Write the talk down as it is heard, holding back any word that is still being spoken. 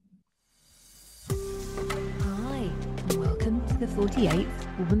the 48th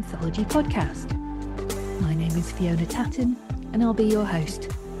Womanthology podcast. My name is Fiona Tatton and I'll be your host.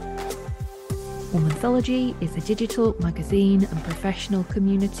 Womanthology is a digital magazine and professional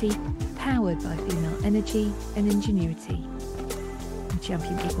community powered by female energy and ingenuity. We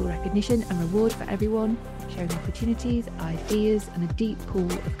champion equal recognition and reward for everyone, sharing opportunities, ideas and a deep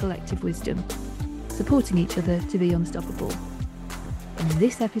pool of collective wisdom, supporting each other to be unstoppable. In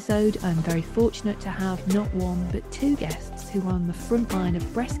this episode, I'm very fortunate to have not one but two guests who are on the front line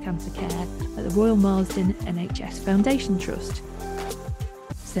of breast cancer care at the Royal Marsden NHS Foundation Trust.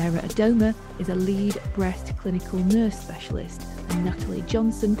 Sarah Adoma is a lead breast clinical nurse specialist and Natalie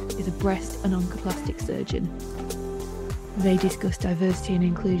Johnson is a breast and oncoplastic surgeon. They discuss diversity and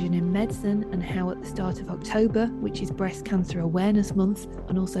inclusion in medicine and how at the start of October, which is Breast Cancer Awareness Month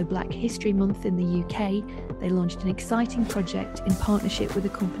and also Black History Month in the UK, they launched an exciting project in partnership with a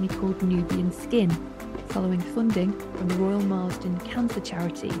company called Nubian Skin, following funding from the Royal Marsden Cancer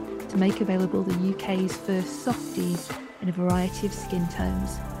Charity to make available the UK's first softies in a variety of skin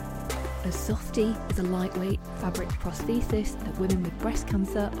tones. A softie is a lightweight fabric prosthesis that women with breast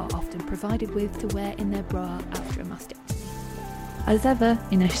cancer are often provided with to wear in their bra after a mastectomy. As ever,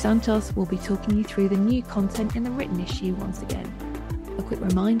 Ines Santos will be talking you through the new content in the written issue once again. A quick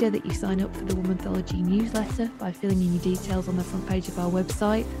reminder that you sign up for the Womanthology newsletter by filling in your details on the front page of our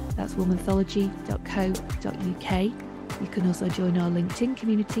website. That's womanthology.co.uk. You can also join our LinkedIn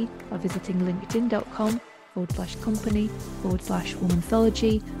community by visiting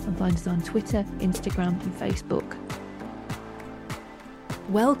linkedin.com/company/womanthology and find us on Twitter, Instagram and Facebook.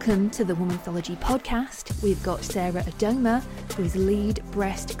 Welcome to the Womanthology podcast. We've got Sarah Adoma, who is lead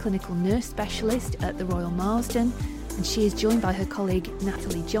breast clinical nurse specialist at the Royal Marsden, and she is joined by her colleague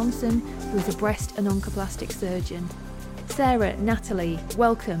Natalie Johnson, who is a breast and oncoplastic surgeon. Sarah, Natalie,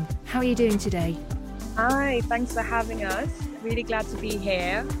 welcome. How are you doing today? Hi, thanks for having us. Really glad to be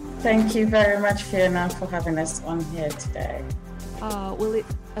here. Thank you very much, Fiona, for having us on here today. Oh, well,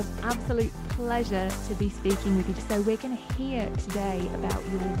 it's an absolute pleasure to be speaking with you. So we're going to hear today about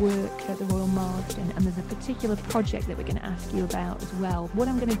your work at the Royal Marsden, and there's a particular project that we're going to ask you about as well. What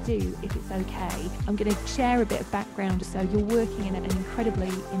I'm going to do, if it's okay, I'm going to share a bit of background. So you're working in an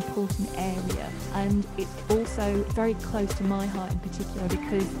incredibly important area, and it's also very close to my heart in particular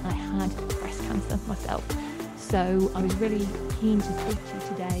because I had breast cancer myself. So I was really keen to speak to you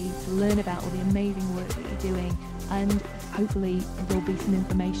today to learn about all the amazing work that you're doing, and hopefully there'll be some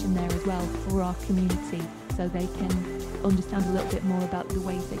information there as well for our community so they can understand a little bit more about the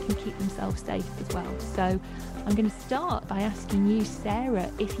ways they can keep themselves safe as well. So I'm going to start by asking you,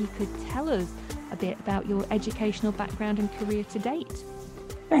 Sarah, if you could tell us a bit about your educational background and career to date.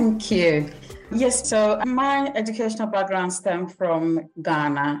 Thank you. Yes, so my educational background stems from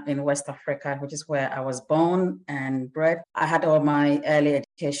Ghana in West Africa, which is where I was born and bred. I had all my early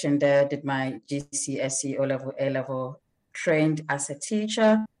education there, did my GCSE, O-level, A-level, trained as a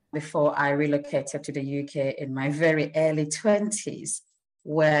teacher before I relocated to the UK in my very early 20s,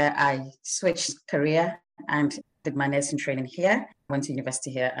 where I switched career and did my nursing training here, went to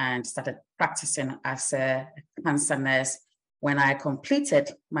university here and started practicing as a cancer nurse. When I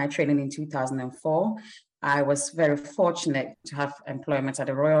completed my training in 2004, I was very fortunate to have employment at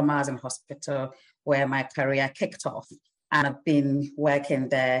the Royal Marsden Hospital, where my career kicked off. And I've been working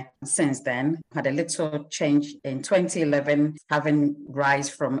there since then. Had a little change in 2011, having rise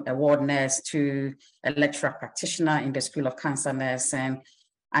from a ward nurse to a lecturer practitioner in the School of Cancer Nursing.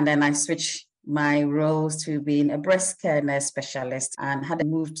 And then I switched my roles to being a breast care nurse specialist and had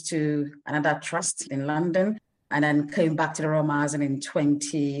moved to another trust in London. And then came back to the Royal Marsden in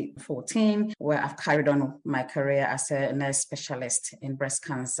 2014, where I've carried on my career as a nurse specialist in breast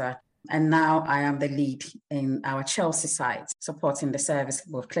cancer. And now I am the lead in our Chelsea site, supporting the service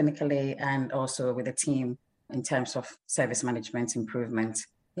both clinically and also with the team in terms of service management improvement.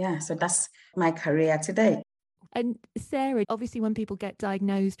 Yeah, so that's my career today. And Sarah, obviously when people get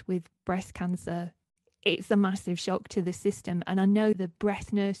diagnosed with breast cancer, it's a massive shock to the system. And I know the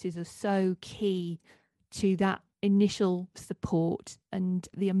breast nurses are so key to that initial support, and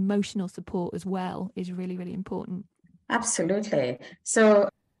the emotional support as well is really, really important. Absolutely. So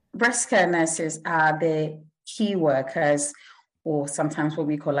breast care nurses are the key workers, or sometimes what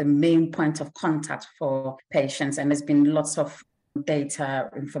we call a main point of contact for patients. And there's been lots of data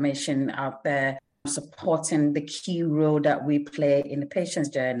information out there supporting the key role that we play in the patient's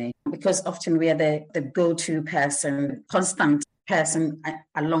journey, because often we are the go-to person, constant person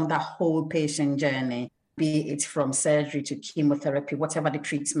along that whole patient journey. Be it from surgery to chemotherapy, whatever the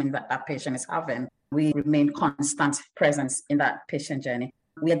treatment that patient is having, we remain constant presence in that patient journey.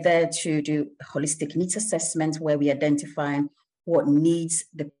 We are there to do holistic needs assessment where we identify what needs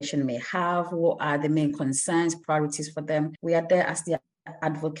the patient may have, what are the main concerns, priorities for them. We are there as the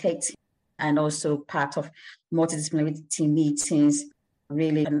advocate and also part of multidisciplinary team meetings,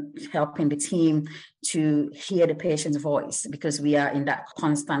 really helping the team to hear the patient's voice because we are in that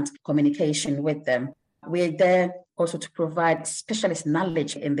constant communication with them. We're there also to provide specialist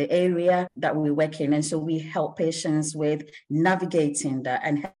knowledge in the area that we work in. And so we help patients with navigating that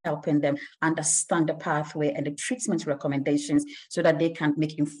and helping them understand the pathway and the treatment recommendations so that they can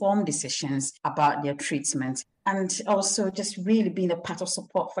make informed decisions about their treatment. And also just really being a part of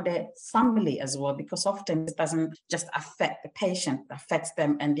support for their family as well, because often it doesn't just affect the patient, it affects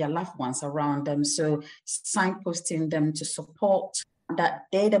them and their loved ones around them. So signposting them to support that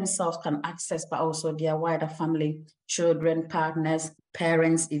they themselves can access, but also their wider family, children, partners,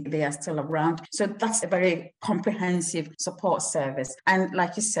 parents, if they are still around. So that's a very comprehensive support service. And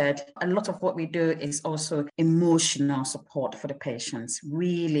like you said, a lot of what we do is also emotional support for the patients,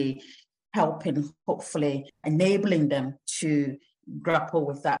 really helping, hopefully enabling them to grapple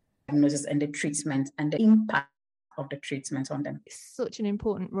with that diagnosis and the treatment and the impact of the treatment on them. It's such an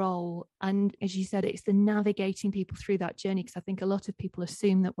important role. And as you said, it's the navigating people through that journey, because I think a lot of people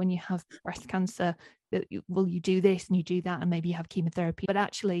assume that when you have breast cancer, that you do this and you do that and maybe you have chemotherapy. But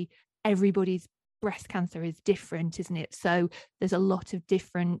actually, everybody's breast cancer is different, isn't it? So there's a lot of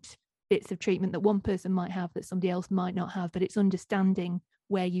different bits of treatment that one person might have that somebody else might not have, but it's understanding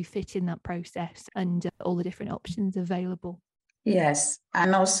where you fit in that process and all the different options available. Yes.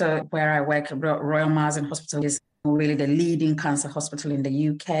 And also where I work, Royal Marsden Hospital is really the leading cancer hospital in the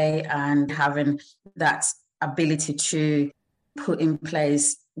UK, and having that ability to put in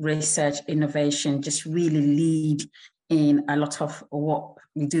place research, innovation, just really lead in a lot of what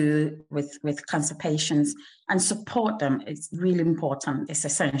we do with cancer patients and support them. It's really important. It's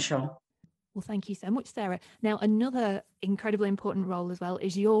essential. Well, thank you so much, Sarah. Now, another incredibly important role as well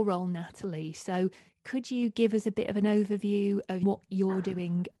is your role, Natalie. So could you give us a bit of an overview of what you're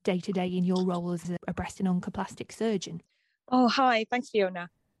doing day to day in your role as a breast and oncoplastic surgeon? Oh, hi. Thanks, Fiona.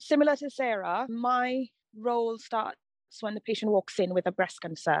 Similar to Sarah, my role starts when the patient walks in with a breast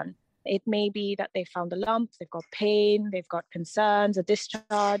concern. It may be that they found a lump, they've got pain, they've got concerns, a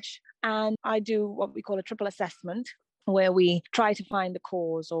discharge, and I do what we call a triple assessment, where we try to find the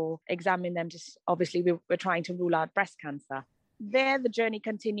cause or examine them. Just obviously, we're trying to rule out breast cancer. There, the journey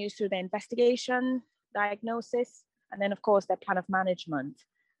continues through the investigation, diagnosis, and then, of course, their plan of management.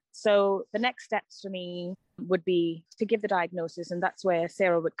 So the next steps for me would be to give the diagnosis, and that's where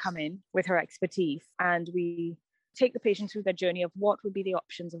Sarah would come in with her expertise. And we take the patient through their journey of what would be the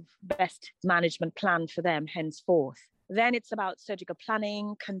options of best management plan for them henceforth. Then it's about surgical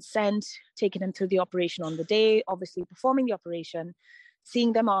planning, consent, taking them through the operation on the day, obviously performing the operation,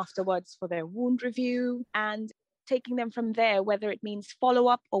 seeing them afterwards for their wound review, and taking them from there, whether it means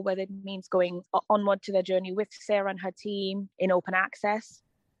follow-up or whether it means going onward to their journey with Sarah and her team in open access.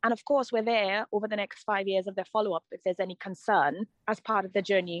 And of course, we're there over the next 5 years of their follow-up if there's any concern as part of the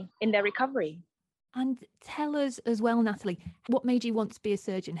journey in their recovery. And tell us as well, Natalie, what made you want to be a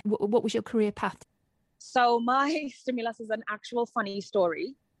surgeon? What was your career path? So my stimulus is an actual funny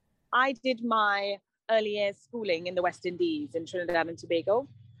story. I did my early years schooling in the West Indies in Trinidad and Tobago.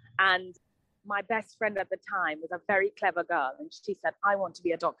 And my best friend at the time was a very clever girl. And she said, I want to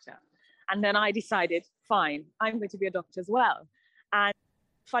be a doctor. And then I decided, fine, I'm going to be a doctor as well. And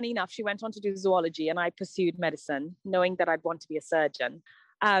funny enough, she went on to do zoology and I pursued medicine, knowing that I'd want to be a surgeon.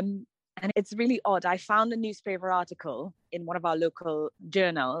 And it's really odd. I found a newspaper article in one of our local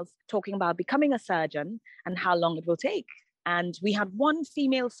journals talking about becoming a surgeon and how long it will take. And we had one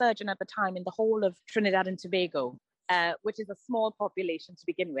female surgeon at the time in the whole of Trinidad and Tobago, which is a small population to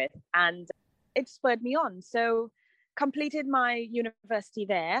begin with. And it spurred me on. So completed my university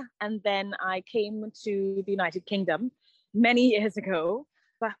there. And then I came to the United Kingdom many years ago.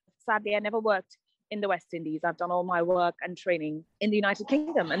 But sadly, I never worked in the West Indies. I've done all my work and training in the United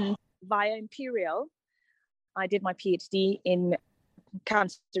Kingdom. And via Imperial, I did my PhD in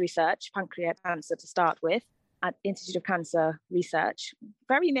cancer research, pancreatic cancer to start with, at Institute of Cancer Research,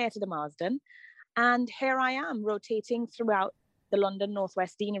 very near to the Marsden. And here I am rotating throughout the London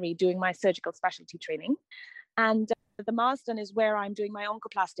Northwest Deanery doing my surgical specialty training. And the Marsden is where I'm doing my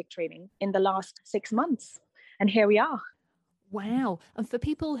oncoplastic training in the last 6 months. And here we are. Wow. And for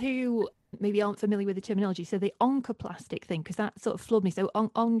people who maybe aren't familiar with the terminology, so the oncoplastic thing, because that sort of floored me. So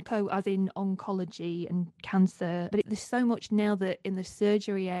onco as in oncology and cancer, but there's so much now that in the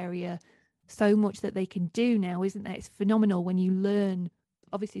surgery area, so much that they can do now, isn't there? It's phenomenal when you learn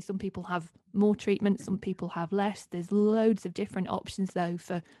Obviously, some people have more treatment, some people have less. There's loads of different options, though,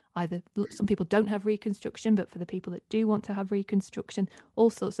 for either some people don't have reconstruction, but for the people that do want to have reconstruction, all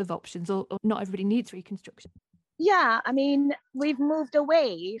sorts of options, or not everybody needs reconstruction. Yeah, I mean, we've moved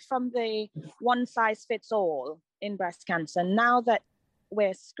away from the one size fits all in breast cancer. Now that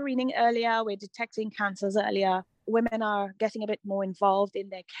we're screening earlier, we're detecting cancers earlier, women are getting a bit more involved in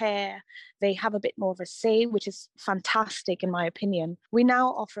their care. They have a bit more of a say, which is fantastic in my opinion. We're now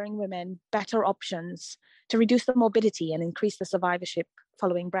offering women better options to reduce the morbidity and increase the survivorship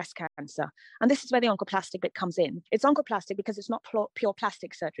following breast cancer. And this is where the oncoplastic bit comes in. It's oncoplastic because it's not pure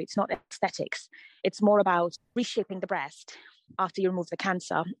plastic surgery. It's not aesthetics. It's more about reshaping the breast after you remove the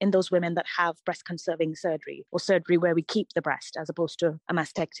cancer in those women that have breast conserving surgery, or surgery where we keep the breast as opposed to a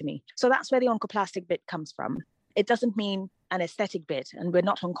mastectomy. So that's where the oncoplastic bit comes from. It doesn't mean an aesthetic bit, and we're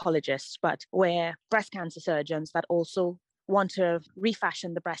not oncologists, but we're breast cancer surgeons that also want to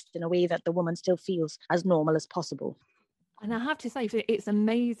refashion the breast in a way that the woman still feels as normal as possible. And I have to say, it's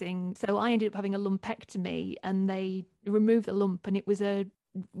amazing. So I ended up having a lumpectomy, and they removed the lump, and it was a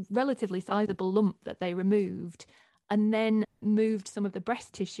relatively sizable lump that they removed, and then moved some of the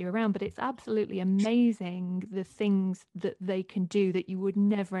breast tissue around. But it's absolutely amazing the things that they can do that you would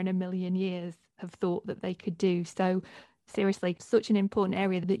never in a million years have thought that they could do. So seriously, such an important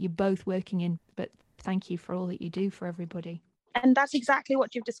area that you're both working in. But thank you for all that you do for everybody. And that's exactly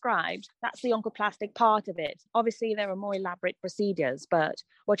what you've described. That's the oncoplastic part of it. Obviously, there are more elaborate procedures, but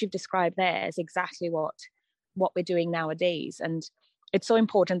what you've described there is exactly what we're doing nowadays. And it's so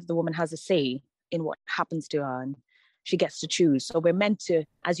important that the woman has a say in what happens to her, and she gets to choose. So we're meant to,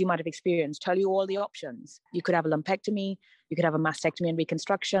 as you might have experienced, tell you all the options. You could have a lumpectomy, you could have a mastectomy and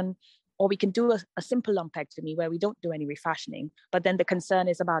reconstruction, or we can do a simple lumpectomy where we don't do any refashioning. But then the concern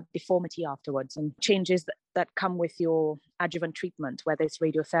is about deformity afterwards and changes that come with your adjuvant treatment, whether it's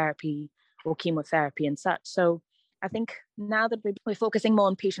radiotherapy or chemotherapy and such. So I think now that we're focusing more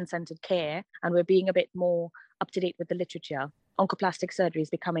on patient-centered care and we're being a bit more up to date with the literature, oncoplastic surgery is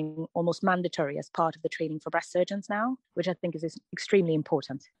becoming almost mandatory as part of the training for breast surgeons now, which I think is extremely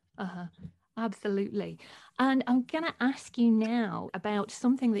important. Absolutely. And I'm going to ask you now about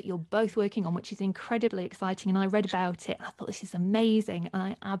something that you're both working on, which is incredibly exciting. And I read about it. I thought, this is amazing. And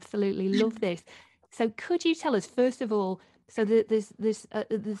I absolutely love this. So could you tell us, first of all, so there's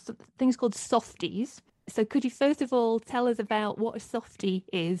things called softies. So could you first of all tell us about what a softie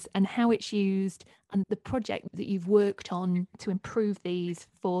is and how it's used, and the project that you've worked on to improve these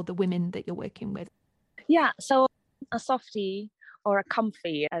for the women that you're working with? Yeah, so a softie, or a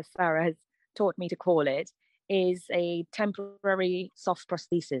comfy, as Sarah has taught me to call it, is a temporary soft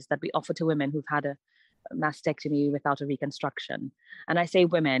prosthesis that we offer to women who've had a mastectomy without a reconstruction. And I say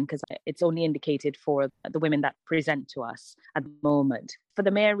women because it's only indicated for the women that present to us at the moment, for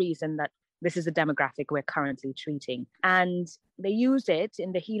the mere reason that this is a demographic we're currently treating. And they use it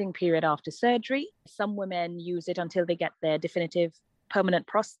in the healing period after surgery. Some women use it until they get their definitive permanent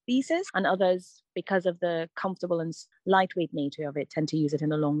prosthesis, and others, because of the comfortable and lightweight nature of it, tend to use it in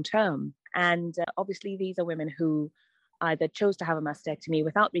the long term. And obviously, these are women who either chose to have a mastectomy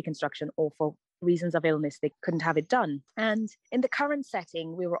without reconstruction, or for reasons of illness, they couldn't have it done. And in the current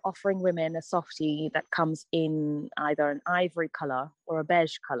setting, we were offering women a softie that comes in either an ivory color or a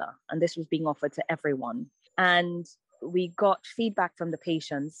beige color. And this was being offered to everyone. And we got feedback from the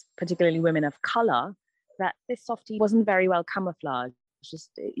patients, particularly women of color, that this softie wasn't very well camouflaged.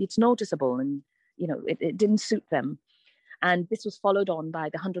 It's noticeable, and it didn't suit them. And this was followed on by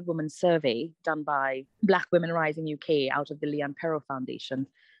the 100-woman survey done by Black Women Rising UK out of the Leanne Perrow Foundation,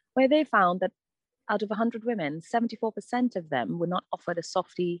 where they found that out of 100 women, 74% of them were not offered a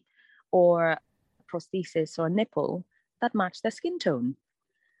softie or a prosthesis or a nipple that matched their skin tone.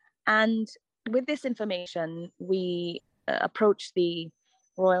 And with this information, we approached the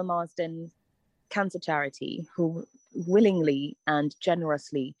Royal Marsden Cancer Charity, who willingly and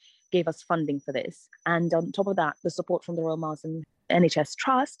generously gave us funding for this. And on top of that, the support from the Royal Marsden NHS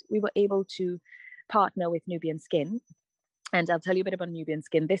Trust, we were able to partner with Nubian Skin. And I'll tell you a bit about Nubian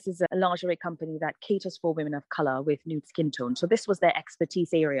Skin. This is a lingerie company that caters for women of color with nude skin tone. So this was their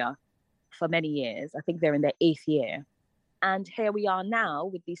expertise area for many years. I think they're in their 8th year. And here we are now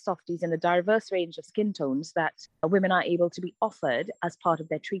with these softies in a diverse range of skin tones that women are able to be offered as part of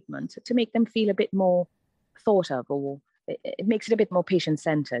their treatment to make them feel a bit more thought of, or it makes it a bit more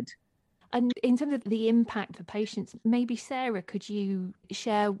patient-centered. And in terms of the impact for patients, maybe Sarah, could you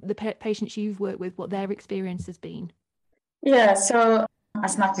share the patients you've worked with, what their experience has been? Yeah, so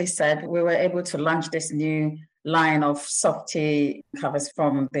as Natalie said, we were able to launch this new line of softie covers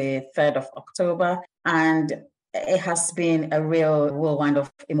from the 3rd of October. And it has been a real whirlwind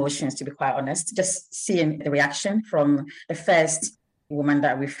of emotions, to be quite honest. Just seeing the reaction from the first woman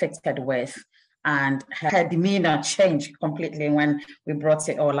that we fitted with, and her demeanor changed completely when we brought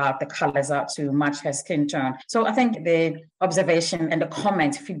it all out, the colors out to match her skin tone. So I think the observation and the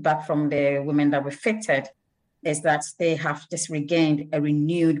comment feedback from the women that we fitted is that they have just regained a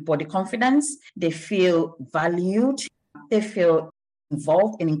renewed body confidence. They feel valued. They feel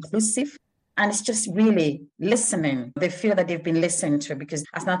involved and inclusive. And it's just really listening. They feel that they've been listened to because,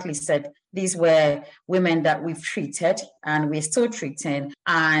 as Natalie said, these were women that we've treated and we're still treating,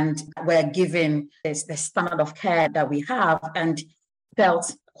 and we're given the standard of care that we have, and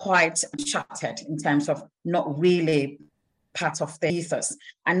felt quite shattered in terms of not really part of the ethos.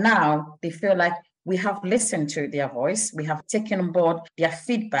 And now they feel like we have listened to their voice, we have taken on board their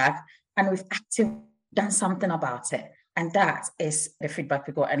feedback, and we've actively done something about it. And that is the feedback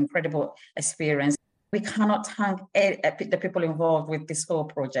we got, an incredible experience. We cannot thank the people involved with this whole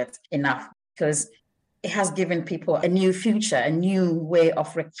project enough, because it has given people a new future, a new way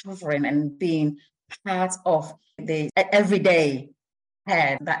of recovering and being part of the everyday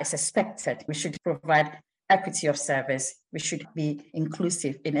care that is expected. We should provide equity of service. We should be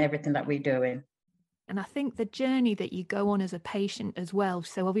inclusive in everything that we're doing. And I think the journey that you go on as a patient as well.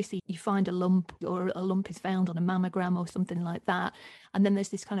 So obviously you find a lump, or a lump is found on a mammogram or something like that. And then there's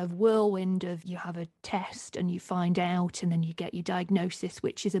this kind of whirlwind of you have a test and you find out, and then you get your diagnosis,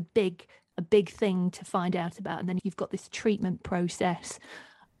 which is a big thing to find out about. And then you've got this treatment process.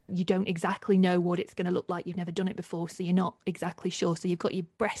 You don't exactly know what it's going to look like. You've never done it before, so you're not exactly sure. So you've got your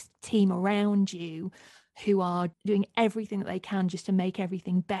breast team around you who are doing everything that they can just to make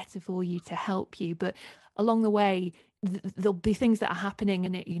everything better for you, to help you. But along the way, there'll be things that are happening,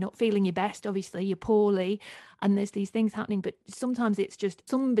 and you're not feeling your best, obviously, you're poorly, and there's these things happening. But sometimes it's just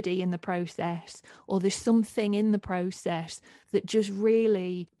somebody in the process, or there's something in the process that just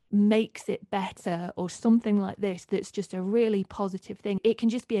really makes it better, or something like this that's just a really positive thing. It can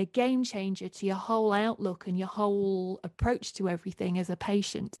just be a game changer to your whole outlook and your whole approach to everything as a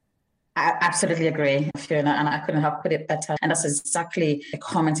patient. I absolutely agree, Fiona, and I couldn't have put it better. And that's exactly the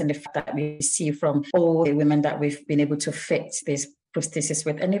comment and the fact that we see from all the women that we've been able to fit these prosthesis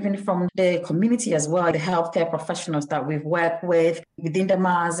with, and even from the community as well, the healthcare professionals that we've worked with within the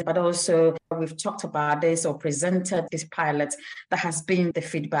MAS, but also we've talked about this or presented this pilot. That has been the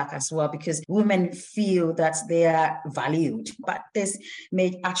feedback as well, because women feel that they are valued. But this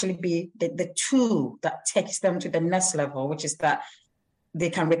may actually be the tool that takes them to the next level, which is that they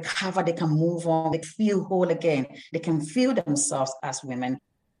can recover, they can move on, they feel whole again, they can feel themselves as women.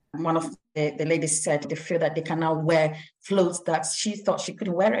 One of the ladies said they feel that they can now wear clothes that she thought she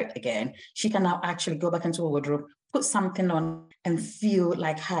couldn't wear it again. She can now actually go back into a wardrobe, put something on, and feel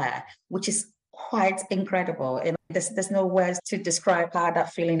like her, which is quite incredible. And there's no words to describe how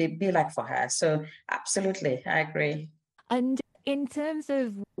that feeling would be like for her. So absolutely, I agree. And in terms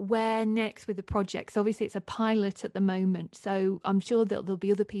of where next with the projects, obviously it's a pilot at the moment, so I'm sure that there'll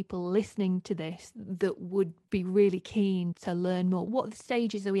be other people listening to this that would be really keen to learn more. What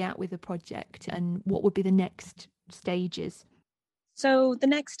stages are we at with the project, and what would be the next stages? So the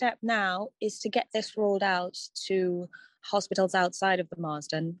next step now is to get this rolled out to hospitals outside of the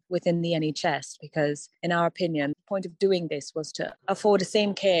Marsden within the NHS, because in our opinion, the point of doing this was to afford the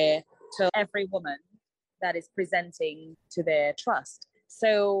same care to every woman that is presenting to their trust.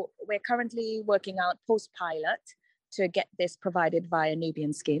 So we're currently working out post-pilot to get this provided via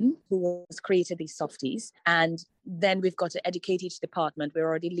Nubian Skin, who has created these softies. And then we've got to educate each department. We're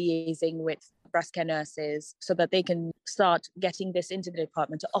already liaising with breast care nurses so that they can start getting this into the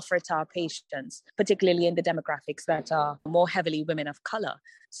department to offer it to our patients, particularly in the demographics that are more heavily women of color.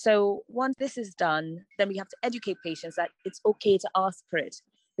 So once this is done, then we have to educate patients that it's okay to ask for it.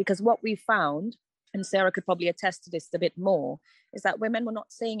 Because what we found, and Sarah could probably attest to this a bit more, is that women were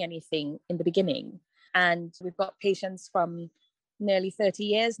not saying anything in the beginning. And we've got patients from nearly 30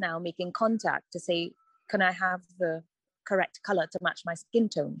 years now making contact to say, can I have the correct color to match my skin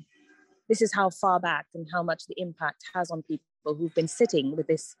tone? This is how far back and how much the impact has on people who've been sitting with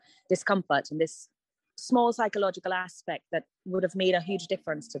this discomfort and this small psychological aspect that would have made a huge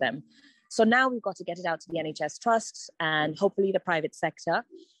difference to them. So now we've got to get it out to the NHS trusts and hopefully the private sector.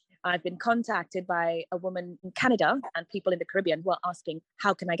 I've been contacted by a woman in Canada and people in the Caribbean who are asking,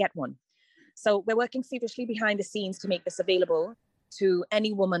 how can I get one? So we're working feverishly behind the scenes to make this available to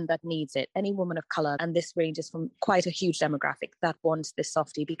any woman that needs it, any woman of color. And this ranges from quite a huge demographic that wants this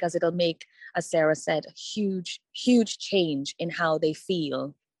softie, because it'll make, as Sarah said, a huge, huge change in how they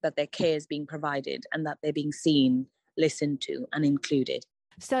feel that their care is being provided and that they're being seen, listened to and included.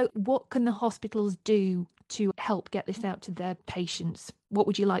 So what can the hospitals do to help get this out to their patients? What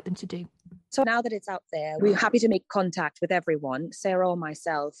would you like them to do? So now that it's out there, we're happy to make contact with everyone, Sarah or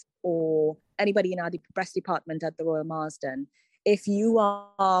myself, or anybody in our breast department at the Royal Marsden. If you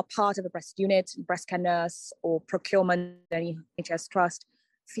are part of a breast unit, breast care nurse, or procurement, any NHS trust,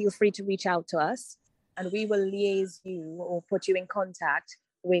 feel free to reach out to us and we will liaise you or put you in contact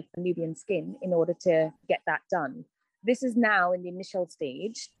with Nubian Skin in order to get that done. This is now in the initial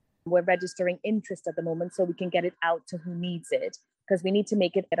stage. We're registering interest at the moment so we can get it out to who needs it, because we need to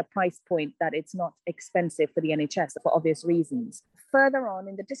make it at a price point that it's not expensive for the NHS for obvious reasons. Further on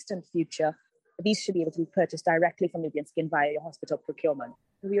in the distant future, these should be able to be purchased directly from Nubian Skin via your hospital procurement.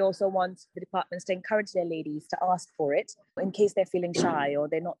 We also want the departments to encourage their ladies to ask for it in case they're feeling shy or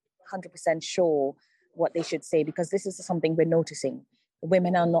they're not 100% sure what they should say, because this is something we're noticing.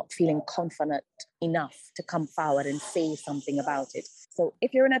 Women are not feeling confident enough to come forward and say something about it. So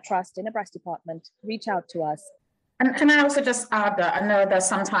if you're in a trust, in a breast department, reach out to us. And can I also just add that I know that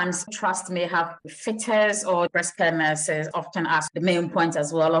sometimes trusts may have fitters or breast care nurses often ask the main point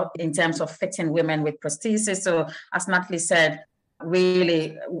as well in terms of fitting women with prosthesis. So as Natalie said,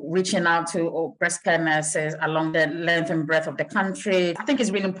 really reaching out to breast care nurses along the length and breadth of the country. I think it's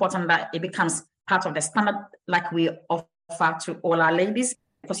really important that it becomes part of the standard like we offer to all our ladies,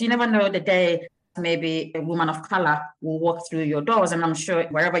 because you never know the day maybe a woman of color will walk through your doors, and I'm sure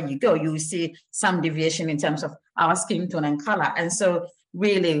wherever you go, you will see some deviation in terms of our skin tone and color. And so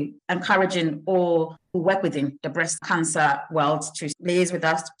really encouraging all who work within the breast cancer world to liaise with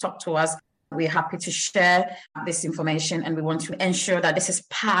us, to talk to us. We're happy to share this information, and we want to ensure that this is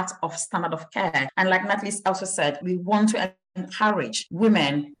part of standard of care. And like Natalie also said, we want to encourage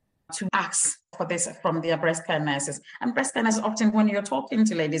women to ask for this from their breast care nurses. And breast care nurses, often when you're talking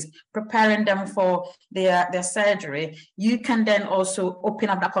to ladies, preparing them for their surgery, you can then also open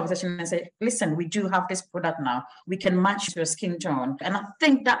up that conversation and say, listen, we do have this product now. We can match your skin tone. And I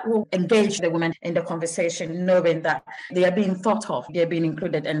think that will engage the women in the conversation, knowing that they are being thought of, they are being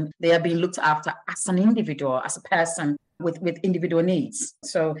included, and they are being looked after as an individual, as a person with individual needs.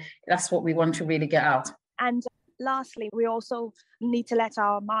 So that's what we want to really get out. And lastly, we also need to let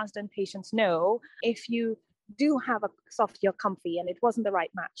our Marsden patients know, if you do have a soft, you're comfy and it wasn't the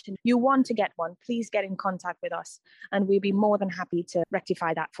right match and you want to get one, please get in contact with us and we'll be more than happy to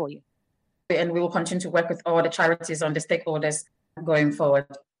rectify that for you. And we will continue to work with all the charities and the stakeholders going forward.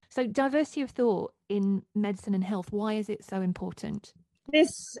 So diversity of thought in medicine and health, why is it so important?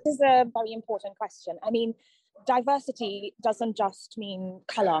 This is a very important question. I mean, diversity doesn't just mean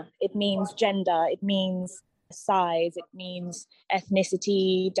colour. It means gender. It means size. It means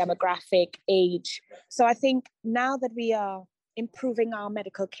ethnicity, demographic, age. So I think now that we are improving our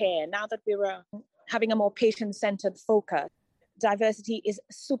medical care, now that we're having a more patient-centered focus, diversity is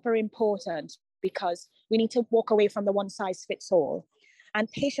super important because we need to walk away from the one-size-fits-all. And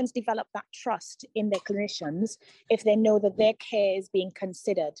patients develop that trust in their clinicians if they know that their care is being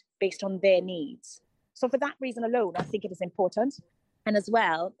considered based on their needs. So for that reason alone, I think it is important. And as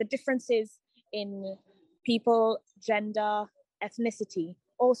well, the differences in people, gender, ethnicity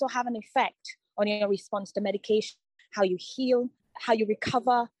also have an effect on your response to medication, how you heal, how you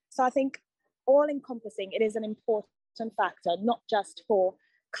recover. So I think all encompassing, it is an important factor, not just for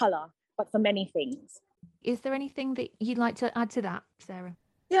colour, but for many things. Is there anything that you'd like to add to that, Sarah?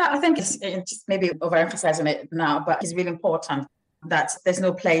 Yeah, I think it's just maybe overemphasizing it now, but it's really important that there's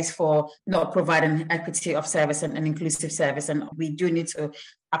no place for not providing equity of service and inclusive service. And we do need to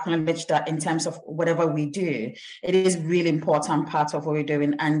acknowledge that in terms of whatever we do, it is really important part of what we're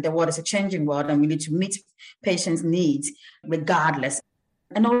doing. And the world is a changing world and we need to meet patients' needs regardless.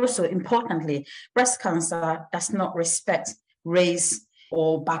 And also importantly, breast cancer does not respect race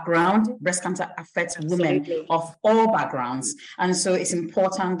or background. Breast cancer affects women of all backgrounds. And so it's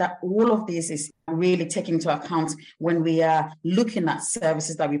important that all of this is really taken into account when we are looking at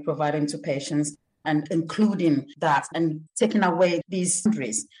services that we provide to patients and including that and taking away these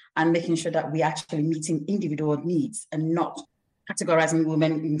boundaries and making sure that we're actually meeting individual needs and not categorizing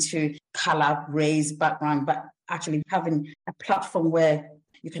women into color, race, background, but actually having a platform where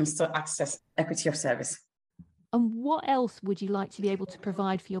you can still access equity of service. And what else would you like to be able to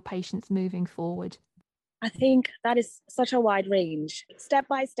provide for your patients moving forward? I think that is such a wide range. Step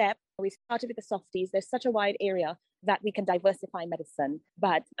by step, we started with the softies. There's such a wide area that we can diversify medicine.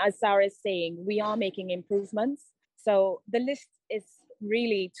 But as Sarah is saying, we are making improvements. So the list is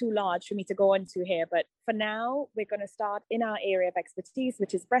really too large for me to go into here. But for now, we're going to start in our area of expertise,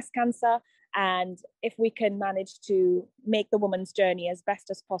 which is breast cancer. And if we can manage to make the woman's journey as best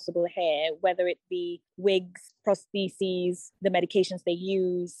as possible here, whether it be wigs, prostheses, the medications they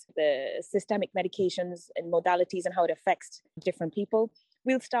use, the systemic medications and modalities and how it affects different people,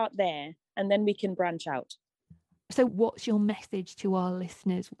 we'll start there and then we can branch out. So what's your message to our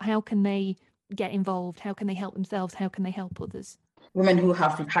listeners? How can they get involved? How can they help themselves? How can they help others? Women who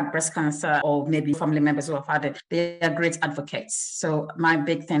have had breast cancer or maybe family members who have had it, they are great advocates. So my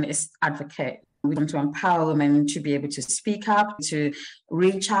big thing is advocate. We want to empower women to be able to speak up, to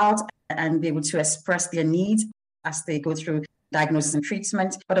reach out and be able to express their needs as they go through diagnosis and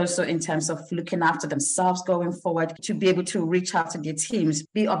treatment, but also in terms of looking after themselves going forward, to be able to reach out to their teams,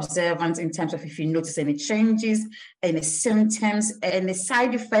 be observant in terms of if you notice any changes, any symptoms, any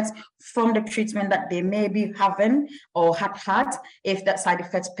side effects from the treatment that they may be having or had, if that side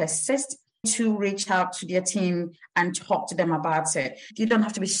effects persist, to reach out to their team and talk to them about it. You don't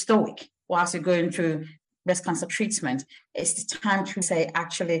have to be stoic whilst you're going through breast cancer treatment. It's the time to say,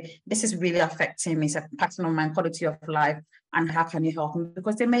 actually, this is really affecting me, it's impacting on my quality of life, and how can you help me?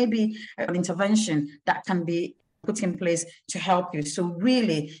 Because there may be an intervention that can be put in place to help you. So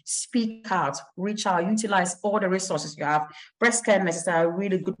really speak out, reach out, utilize all the resources you have. Breast care nurses are a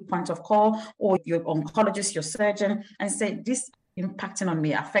really good point of call, or your oncologist, your surgeon, and say, this impacting on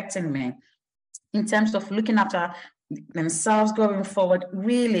me, affecting me. In terms of looking after themselves going forward,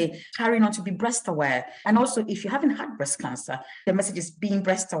 really carrying on to be breast aware. And also, if you haven't had breast cancer, the message is being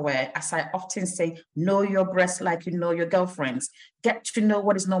breast aware. As I often say, know your breast like you know your girlfriends. Get to know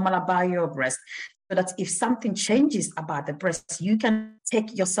what is normal about your breast, so that if something changes about the breast, you can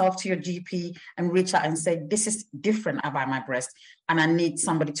take yourself to your GP and reach out and say, this is different about my breast, and I need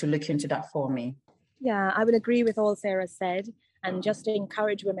somebody to look into that for me. Yeah, I would agree with all Sarah said, and just to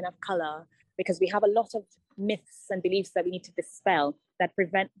encourage women of colour, because we have a lot of myths and beliefs that we need to dispel that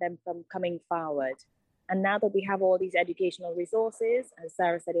prevent them from coming forward. And now that we have all these educational resources, as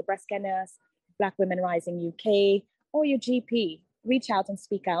Sarah said, your breast care nurse, Black Women Rising UK, or your GP, reach out and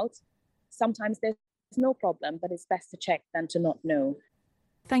speak out. Sometimes there's no problem, but it's best to check than to not know.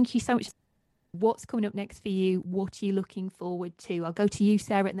 Thank you so much. What's coming up next for you? What are you looking forward to? I'll go to you,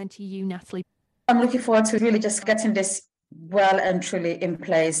 Sarah, and then to you, Natalie. I'm looking forward to really just getting this well and truly in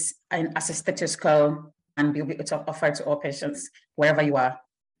place and as a status quo, and be able to offer to all patients wherever you are.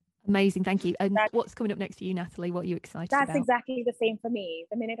 Amazing, thank you. And what's coming up next for you, Natalie? What are you excited about? That's exactly the same for me.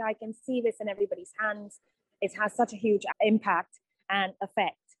 The minute I can see this in everybody's hands, it has such a huge impact and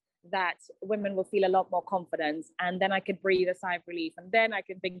effect that women will feel a lot more confidence, and then I could breathe a sigh of relief, and then I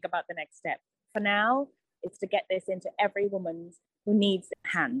can think about the next step. For now, it's to get this into every woman who needs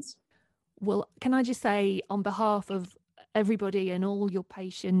hands. Well, can I just say, on behalf of everybody and all your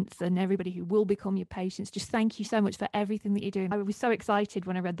patients and everybody who will become your patients, just thank you so much for everything that you're doing. I was so excited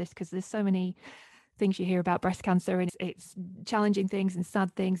when I read this, because there's so many things you hear about breast cancer, and it's challenging things and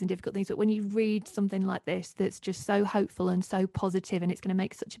sad things and difficult things, but when you read something like this that's just so hopeful and so positive, and it's going to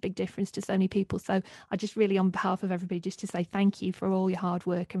make such a big difference to so many people. So I just really, on behalf of everybody, just to say thank you for all your hard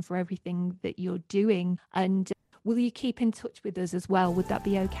work and for everything that you're doing. And will you keep in touch with us as well? Would that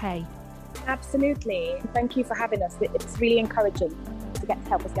be okay? Absolutely. Thank you for having us. It's really encouraging to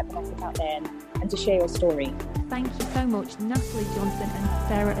help us get the message out there and to share your story. Thank you so much, Natalie Johnson and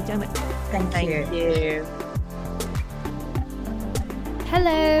Sarah Ademic. Thank you.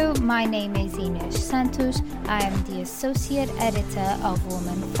 Hello, my name is Ines Santos. I am the Associate Editor of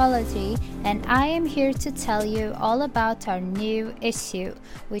Womanthology, and I am here to tell you all about our new issue,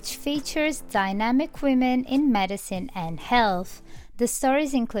 which features dynamic women in medicine and health. The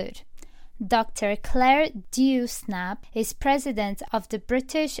stories include Dr. Claire Dewsnap is president of the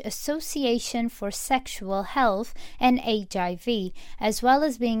British Association for Sexual Health and HIV, as well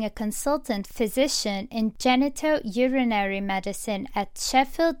as being a consultant physician in genitourinary medicine at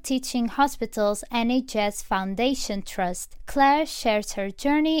Sheffield Teaching Hospital's NHS Foundation Trust. Claire shares her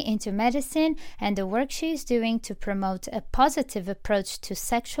journey into medicine and the work she is doing to promote a positive approach to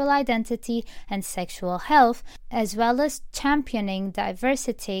sexual identity and sexual health, as well as championing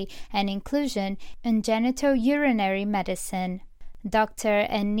diversity and inclusion in genitourinary medicine. Dr.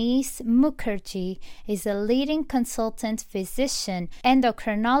 Anis Mukherjee is a leading consultant physician,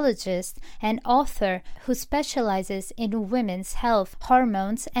 endocrinologist, and author who specializes in women's health,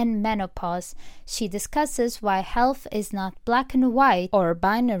 hormones, and menopause. She discusses why health is not black and white or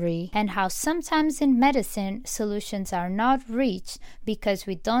binary, and how sometimes in medicine solutions are not reached because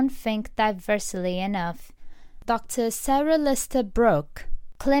we don't think diversely enough. Dr. Sarah Lister Brooke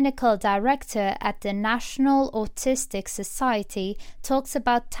clinical director at the National Autistic Society, talks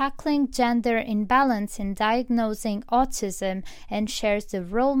about tackling gender imbalance in diagnosing autism and shares the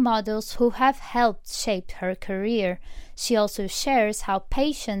role models who have helped shape her career. She also shares how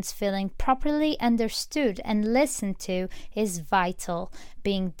patients feeling properly understood and listened to is vital.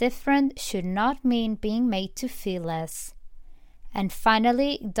 Being different should not mean being made to feel less. And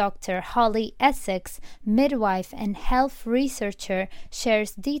finally, Dr. Holly Essex, midwife and health researcher,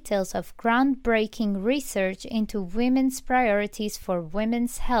 shares details of groundbreaking research into women's priorities for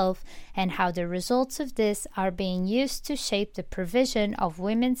women's health and how the results of this are being used to shape the provision of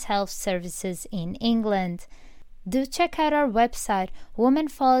women's health services in England. Do check out our website,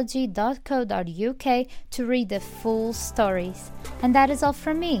 womanthology.co.uk, to read the full stories. And that is all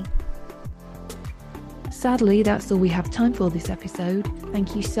from me. Sadly, that's all we have time for this episode.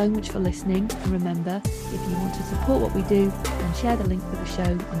 Thank you so much for listening. And remember, if you want to support what we do, then share the link for the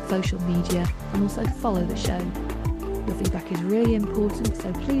show on social media and also follow the show. Your feedback is really important,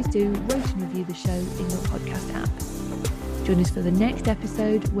 so please do rate and review the show in your podcast app. Join us for the next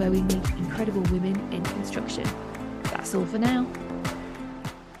episode where we meet incredible women in construction. That's all for now.